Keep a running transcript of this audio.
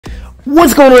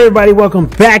What's going on, everybody? Welcome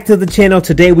back to the channel.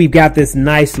 Today we've got this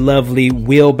nice lovely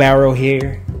wheelbarrow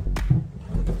here.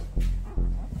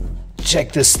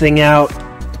 Check this thing out.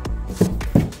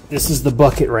 This is the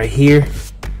bucket right here.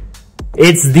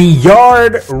 It's the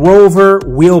Yard Rover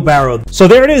Wheel Barrow. So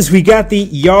there it is. We got the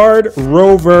Yard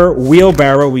Rover Wheel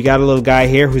Barrow. We got a little guy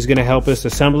here who's going to help us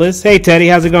assemble this. Hey Teddy,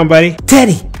 how's it going, buddy?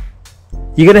 Teddy,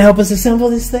 you going to help us assemble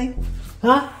this thing?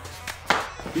 Huh?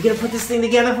 You going to put this thing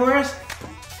together for us?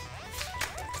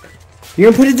 You're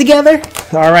gonna put it together?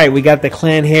 All right, we got the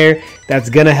clan here that's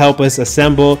gonna help us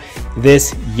assemble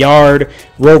this Yard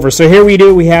Rover. So here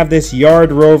we have this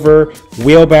Yard Rover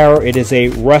wheelbarrow. It is a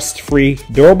rust-free,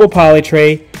 durable poly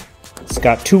tray. It's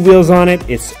got 2 wheels on it.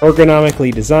 It's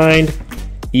ergonomically designed,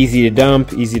 easy to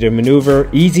dump, easy to maneuver,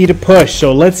 easy to push.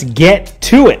 So let's get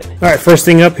to it. All right, first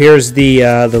thing up, here's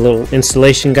the little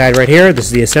installation guide right here. This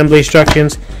is the assembly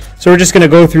instructions. So we're just gonna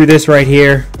go through this right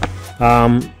here.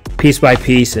 Piece by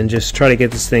piece, and just try to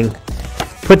get this thing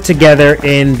put together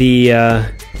in the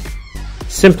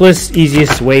simplest,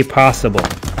 easiest way possible.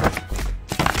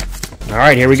 All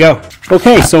right, here we go.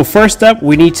 Okay, so first up,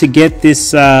 we need to get this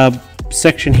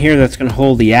section here that's going to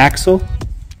hold the axle.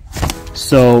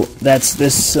 So that's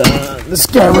this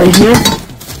guy right here.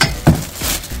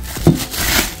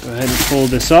 Go ahead and pull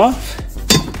this off,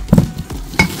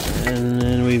 and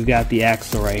then we've got the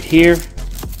axle right here.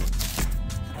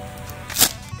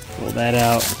 Pull that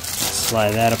out,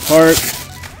 slide that apart,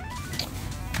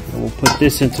 and we'll put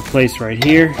this into place right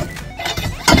here.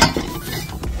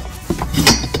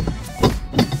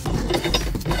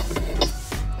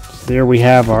 So there we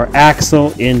have our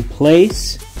axle in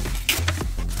place.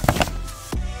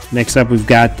 Next up, we've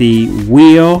got the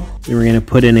wheel. Then we're going to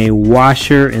put in a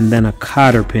washer and then a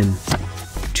cotter pin.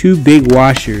 2 big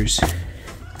washers.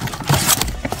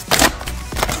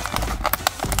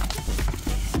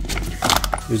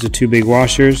 Those are 2 big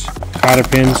washers, cotter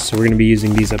pins, so we're going to be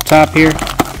using these up top here.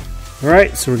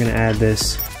 Alright, so we're going to add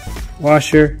this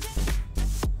washer.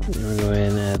 And we'll go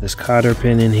ahead and add this cotter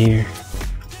pin in here.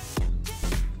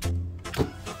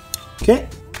 Okay.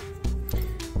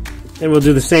 Then we'll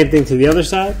do the same thing to the other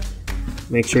side.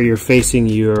 Make sure you're facing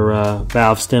your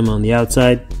valve stem on the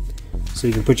outside. So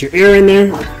you can put your air in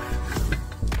there.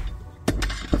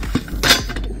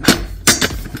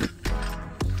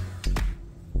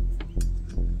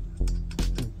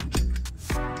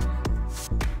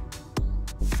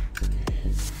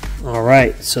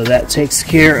 Alright, so that takes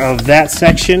care of that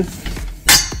section.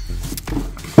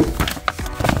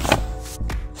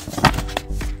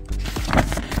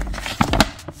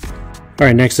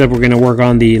 Alright, next up we're going to work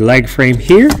on the leg frame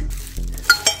here.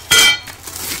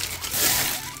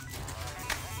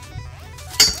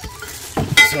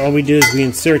 So all we do is we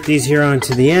insert these here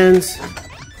onto the ends.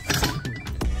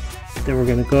 Then we're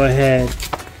going to go ahead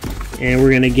and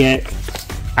we're going to get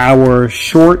our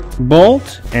short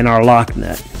bolt and our lock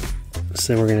nut.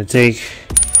 So we're going to take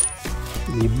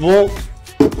the bolt,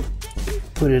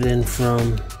 put it in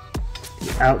from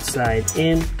the outside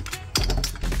in.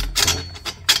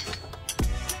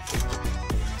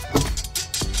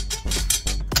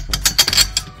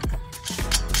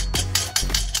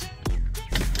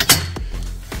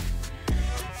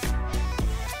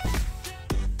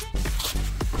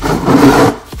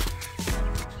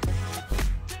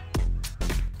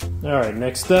 Alright,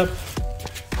 next up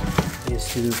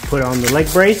is to put on the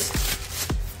leg brace.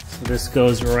 So this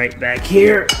goes right back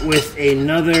here with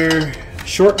another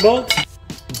short bolt.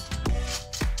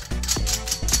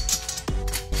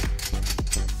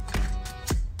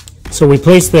 So we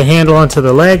place the handle onto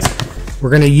the legs. We're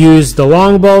going to use the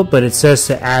long bolt, but it says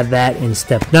to add that in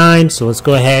step 9. So let's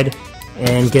go ahead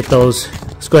and get those.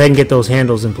 Let's go ahead and get those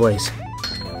handles in place.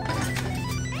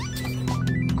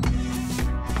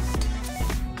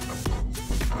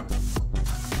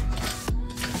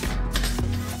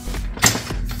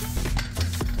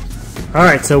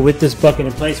 Alright, so with this bucket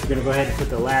in place, we're going to go ahead and put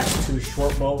the last 2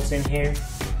 short bolts in here.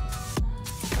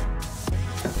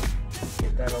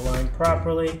 Get that aligned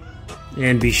properly.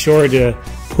 And be sure to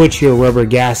put your rubber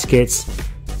gaskets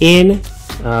in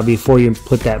before you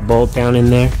put that bolt down in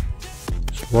there.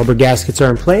 So rubber gaskets are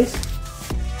in place.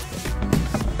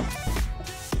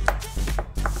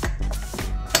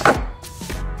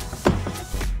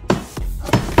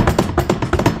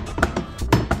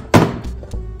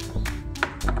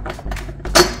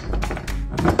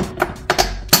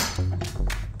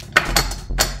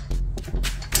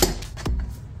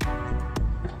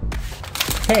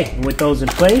 Okay, and with those in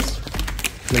place,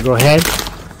 I'm going to go ahead,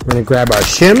 we're going to grab our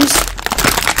shims.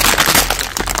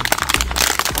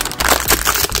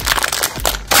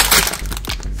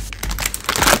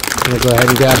 I'm gonna go ahead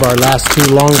and grab our last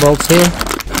 2 long bolts here.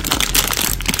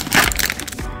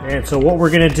 And so what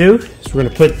we're gonna do is we're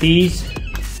gonna put these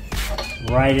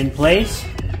right in place.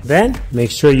 Then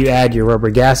make sure you add your rubber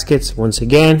gaskets once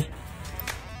again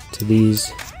to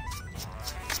these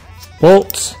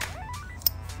bolts.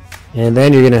 And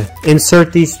then you're gonna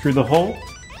insert these through the hole,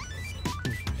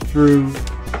 through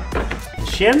the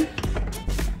shim.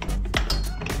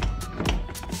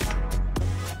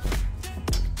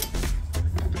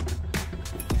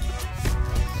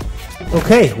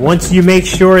 Okay, once you make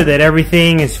sure that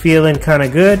everything is feeling kind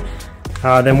of good,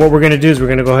 then what we're gonna do is we're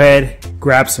gonna go ahead,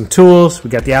 grab some tools. We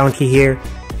got the Allen key here.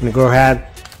 I'm gonna go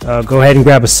ahead and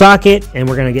grab a socket, and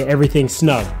we're gonna get everything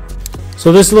snug.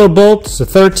 So this little bolt is a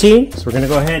 13, so we're gonna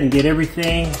go ahead and get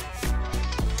everything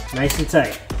nice and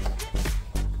tight.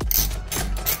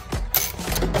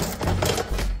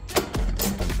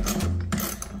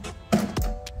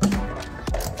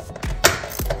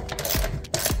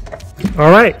 All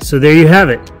right, so there you have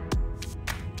it.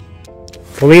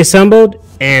 Fully assembled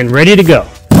and ready to go.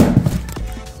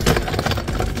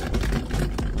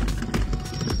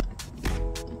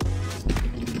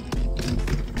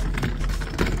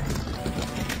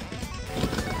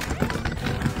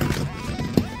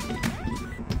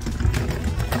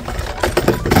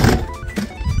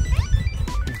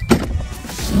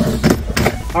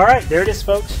 All right, there it is,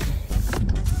 folks.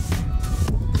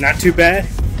 Not too bad.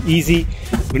 Easy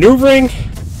maneuvering,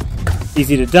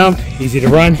 easy to dump, easy to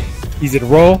run, easy to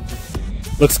roll.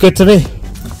 Looks good to me.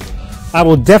 I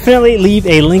will definitely leave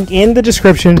a link in the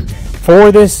description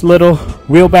for this little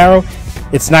wheelbarrow.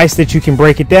 It's nice that you can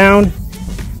break it down,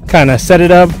 kind of set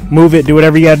it up, move it, do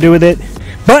whatever you got to do with it.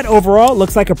 But overall, it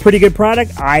looks like a pretty good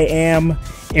product. I am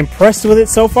impressed with it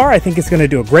so far. I think it's going to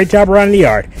do a great job around the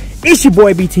yard. It's your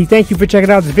boy BT. Thank you for checking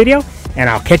out this video, and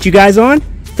I'll catch you guys on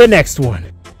the next one.